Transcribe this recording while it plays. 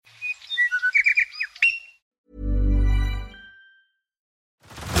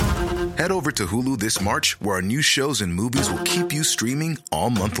Head over to Hulu this March, where our new shows and movies will keep you streaming all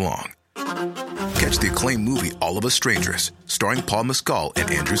month long. Catch the acclaimed movie All of Us Strangers, starring Paul Mescal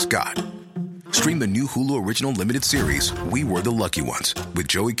and Andrew Scott. Stream the new Hulu original limited series We Were the Lucky Ones with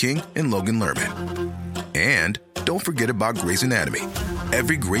Joey King and Logan Lerman. And don't forget about Grey's Anatomy.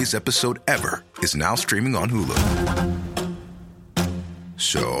 Every Grey's episode ever is now streaming on Hulu.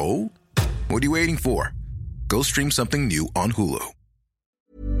 So, what are you waiting for? Go stream something new on Hulu.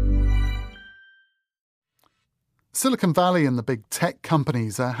 Silicon Valley and the big tech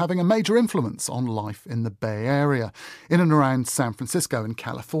companies are having a major influence on life in the Bay Area, in and around San Francisco and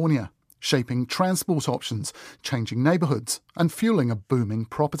California, shaping transport options, changing neighbourhoods, and fueling a booming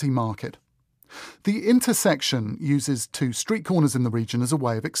property market. The intersection uses two street corners in the region as a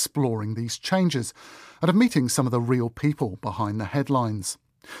way of exploring these changes and of meeting some of the real people behind the headlines.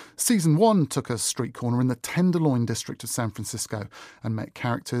 Season 1 took a street corner in the Tenderloin district of San Francisco and met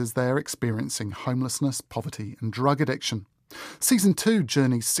characters there experiencing homelessness, poverty and drug addiction. Season 2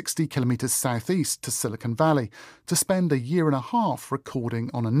 journeys 60 kilometres southeast to Silicon Valley to spend a year and a half recording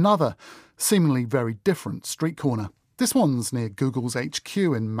on another, seemingly very different street corner. This one's near Google's HQ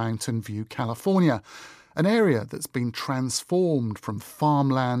in Mountain View, California, an area that's been transformed from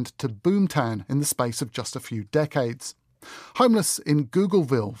farmland to boomtown in the space of just a few decades. Homeless in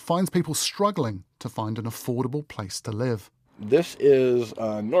Googleville finds people struggling to find an affordable place to live. This is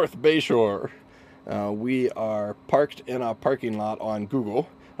North Bayshore. We are parked in a parking lot on Google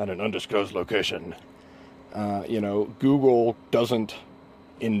at an undisclosed location. Google doesn't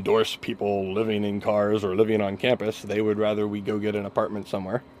endorse people living in cars or living on campus. They would rather we go get an apartment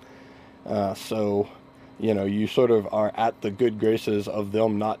somewhere. So you sort of are at the good graces of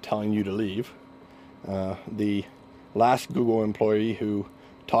them not telling you to leave. The last Google employee who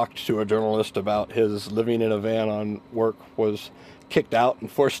talked to a journalist about his living in a van on work was kicked out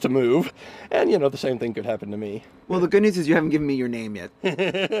and forced to move. And, the same thing could happen to me. Well, the good news is you haven't given me your name yet.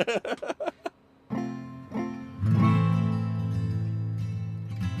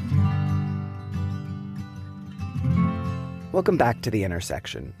 Welcome back to The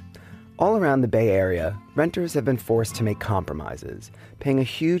Intersection. All around the Bay Area, renters have been forced to make compromises, paying a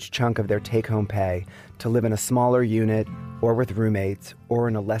huge chunk of their take-home pay to live in a smaller unit, or with roommates, or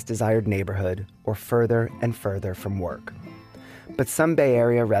in a less desired neighborhood, or further and further from work. But some Bay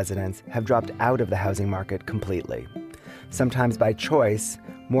Area residents have dropped out of the housing market completely, sometimes by choice,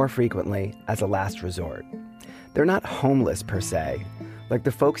 more frequently as a last resort. They're not homeless per se. Like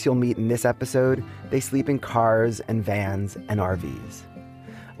the folks you'll meet in this episode, they sleep in cars and vans and RVs.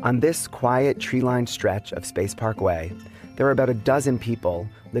 On this quiet, tree-lined stretch of Space Park Way, there are about a dozen people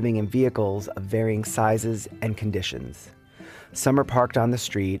living in vehicles of varying sizes and conditions. Some are parked on the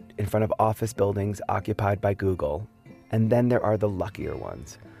street in front of office buildings occupied by Google, and then there are the luckier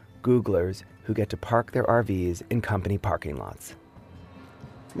ones, Googlers who get to park their RVs in company parking lots.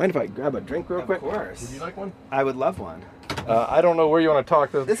 Mind if I grab a drink real quick? Of course. Would you like one? I would love one. I don't know where you want to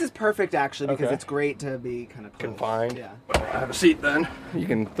talk. This is perfect, actually, because Okay. It's great to be kind of close. Confined. Yeah. I have a seat then. You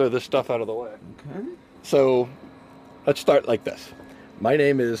can throw this stuff out of the way. Okay. So let's start like this. My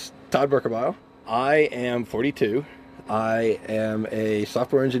name is Todd Berkebile. I am 42. I am a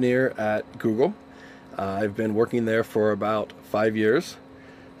software engineer at Google. I've been working there for about 5 years,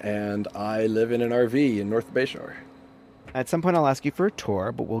 and I live in an RV in North Bayshore. At some point I'll ask you for a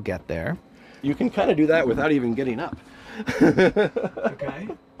tour, but we'll get there. You can kind of do that without even getting up. Okay.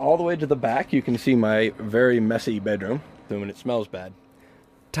 All the way to the back, you can see my very messy bedroom, and it smells bad.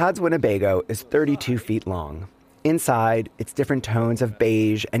 Todd's Winnebago is 32 feet long. Inside, it's different tones of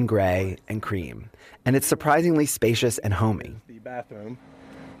beige and gray and cream, and it's surprisingly spacious and homey. The bathroom.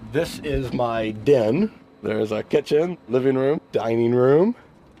 This is my den. There's a kitchen, living room, dining room.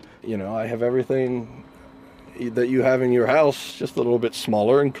 I have everything that you have in your house, just a little bit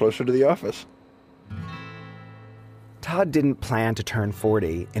smaller and closer to the office. Todd didn't plan to turn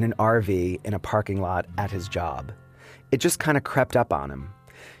 40 in an RV in a parking lot at his job. It just kind of crept up on him.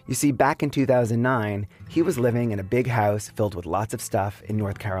 You see, back in 2009, he was living in a big house filled with lots of stuff in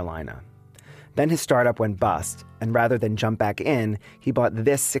North Carolina. Then his startup went bust, and rather than jump back in, he bought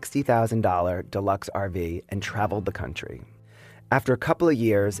this $60,000 deluxe RV and traveled the country. After a couple of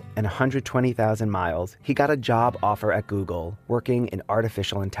years and 120,000 miles, he got a job offer at Google working in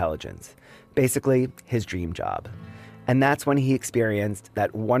artificial intelligence. Basically, his dream job. And that's when he experienced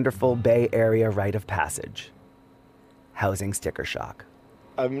that wonderful Bay Area rite of passage. Housing sticker shock.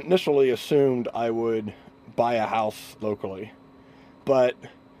 I initially assumed I would buy a house locally, but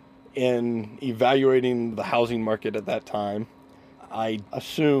in evaluating the housing market at that time, I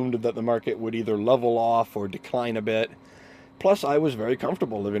assumed that the market would either level off or decline a bit Plus, I was very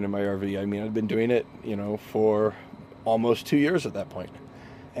comfortable living in my RV. I mean, I'd been doing it, for almost 2 years at that point.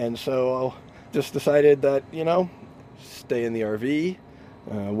 And so just decided that, stay in the RV.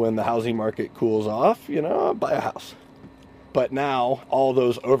 When the housing market cools off, I'll buy a house. But now all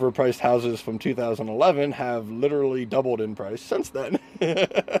those overpriced houses from 2011 have literally doubled in price since then.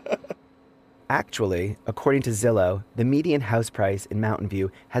 Actually, according to Zillow, the median house price in Mountain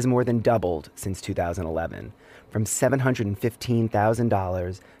View has more than doubled since 2011, from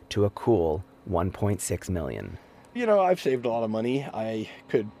 $715,000 to a cool $1.6 million. I've saved a lot of money. I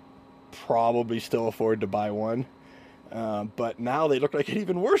could probably still afford to buy one. But now they look like an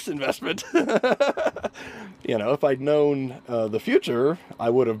even worse investment. If I'd known the future, I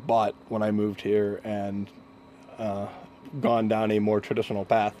would have bought when I moved here and gone down a more traditional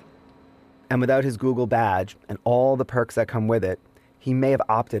path. And without his Google badge and all the perks that come with it, he may have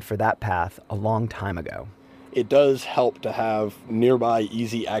opted for that path a long time ago. It does help to have nearby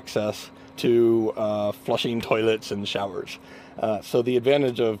easy access to flushing toilets and showers. So the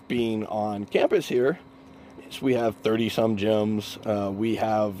advantage of being on campus here is we have 30-some gyms. We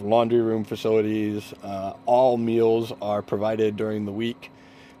have laundry room facilities. All meals are provided during the week.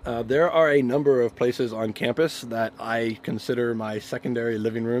 There are a number of places on campus that I consider my secondary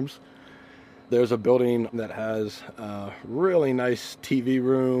living rooms. There's a building that has a really nice TV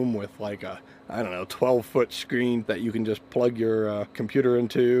room with like a 12-foot screen that you can just plug your computer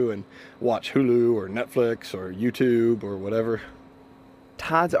into and watch Hulu or Netflix or YouTube or whatever.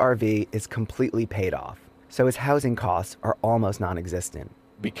 Todd's RV is completely paid off, so his housing costs are almost non-existent.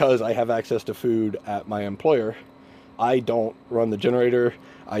 Because I have access to food at my employer, I don't run the generator.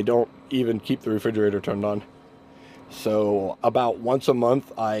 I don't even keep the refrigerator turned on. So about once a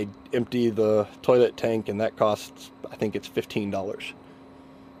month, I empty the toilet tank, and that costs, I think it's $15.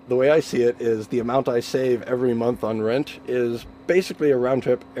 The way I see it is the amount I save every month on rent is basically a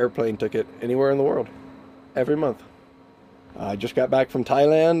round-trip airplane ticket anywhere in the world, every month. I just got back from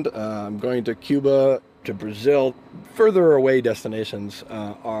Thailand. I'm going to Cuba, to Brazil. Further away destinations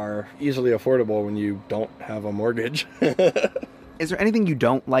are easily affordable when you don't have a mortgage. Is there anything you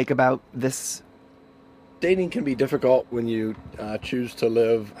don't like about this? Dating can be difficult when you choose to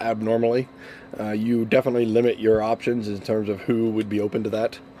live abnormally. You definitely limit your options in terms of who would be open to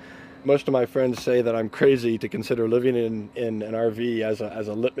that. Most of my friends say that I'm crazy to consider living in an RV as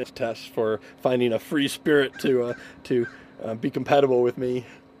a litmus test for finding a free spirit to be compatible with me.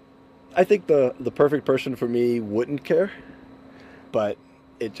 I think the perfect person for me wouldn't care, but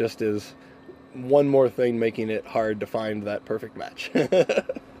it just is one more thing making it hard to find that perfect match.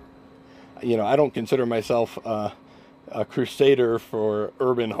 I don't consider myself a crusader for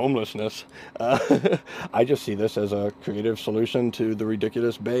urban homelessness. I just see this as a creative solution to the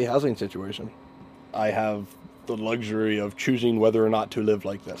ridiculous Bay housing situation. I have the luxury of choosing whether or not to live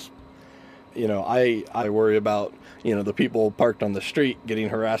like this. I worry about, the people parked on the street getting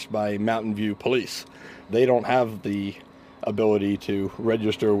harassed by Mountain View police. They don't have the ability to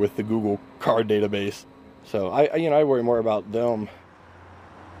register with the Google car database. So I worry more about them.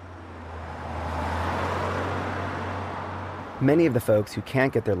 Many of the folks who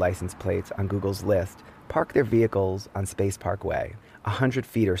can't get their license plates on Google's list park their vehicles on Space Park Way, 100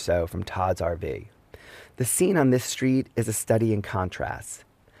 feet or so from Todd's RV. The scene on this street is a study in contrasts.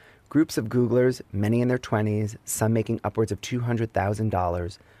 Groups of Googlers, many in their 20s, some making upwards of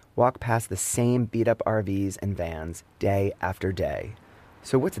 $200,000, walk past the same beat-up RVs and vans day after day.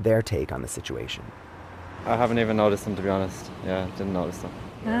 So what's their take on the situation? I haven't even noticed them, to be honest. Yeah, didn't notice them.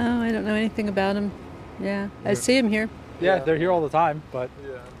 Oh, I don't know anything about them. Yeah, I see them here. Yeah, they're here all the time, but...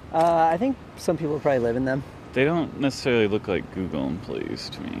 I think some people probably live in them. They don't necessarily look like Google employees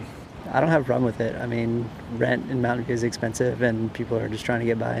to me. I don't have a problem with it. I mean, rent in Mountain View is expensive and people are just trying to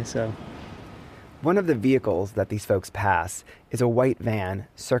get by, so... One of the vehicles that these folks pass is a white van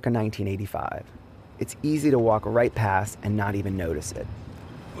circa 1985. It's easy to walk right past and not even notice it.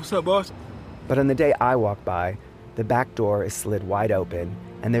 What's up, boss? But on the day I walk by, the back door is slid wide open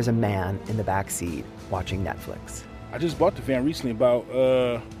and there's a man in the back seat watching Netflix. I just bought the van recently about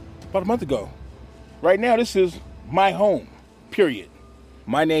a month ago. Right now, this is my home, period.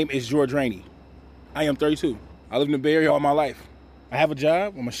 My name is George Rainey. I am 32. I lived in the Bay Area all my life. I have a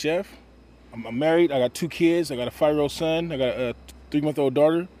job. I'm a chef. I'm married. I got 2 kids. I got a 5-year-old son. I got a 3-month-old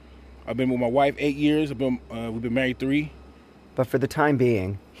daughter. I've been with my wife 8 years. We've been married 3. But for the time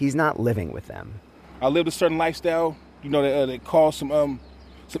being, he's not living with them. I lived a certain lifestyle, that caused some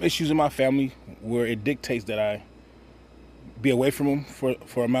issues in my family where it dictates that I be away from him for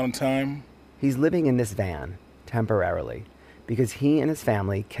an amount of time. He's living in this van temporarily because he and his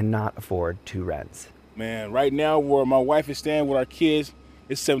family cannot afford 2 rents. Man, right now where my wife is staying with our kids,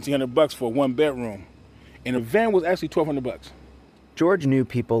 it's $1,700 for a 1-bedroom. And the van was actually $1,200. George knew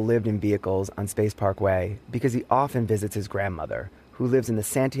people lived in vehicles on Space Park Way because he often visits his grandmother, who lives in the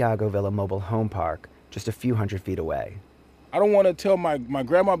Santiago Villa Mobile Home Park, just a few hundred feet away. I don't want to tell my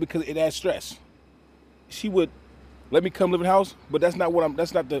grandma because it adds stress. She would let me come live in the house, but that's not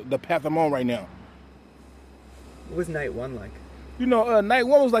the path I'm on right now. What was night one like? Night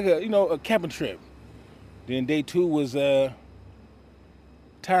one was like a camping trip. Then day 2 was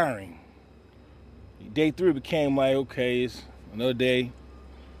tiring. Day 3 became like, okay, it's another day.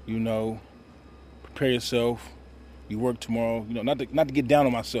 Prepare yourself. You work tomorrow. Not to get down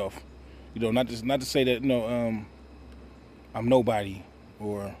on myself. Not to say that I'm nobody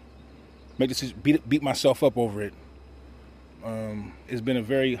or make this beat myself up over it. It's been a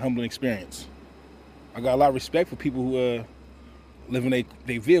very humbling experience. I got a lot of respect for people who live in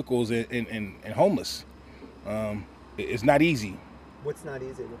their vehicles and homeless. It's not easy. What's not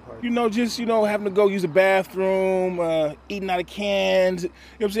easy? What part? Having to go use the bathroom, eating out of cans. You know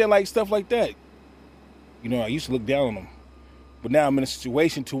what I'm saying? Like stuff like that. I used to look down on them, but now I'm in a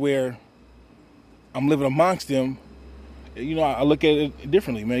situation to where I'm living amongst them. I look at it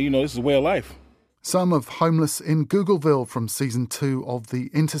differently, man. This is a way of life. Some of Homeless in Googleville from Season 2 of The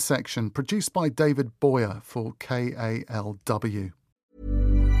Intersection, produced by David Boyer for KALW.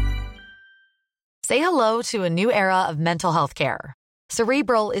 Say hello to a new era of mental health care.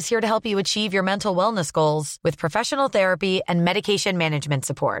 Cerebral is here to help you achieve your mental wellness goals with professional therapy and medication management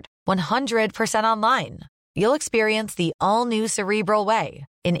support. 100% online. You'll experience the all-new Cerebral Way,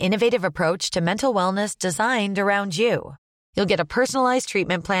 an innovative approach to mental wellness designed around you. You'll get a personalized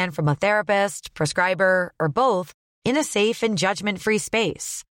treatment plan from a therapist, prescriber, or both in a safe and judgment-free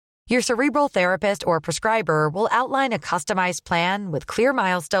space. Your Cerebral therapist or prescriber will outline a customized plan with clear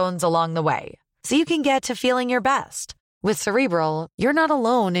milestones along the way, so you can get to feeling your best. With Cerebral, you're not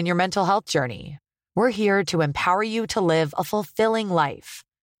alone in your mental health journey. We're here to empower you to live a fulfilling life.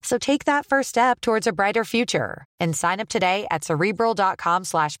 So take that first step towards a brighter future and sign up today at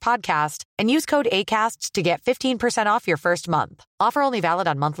Cerebral.com/podcast and use code ACAST to get 15% off your first month. Offer only valid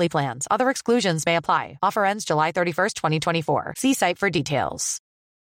on monthly plans. Other exclusions may apply. Offer ends July 31st, 2024. See site for details.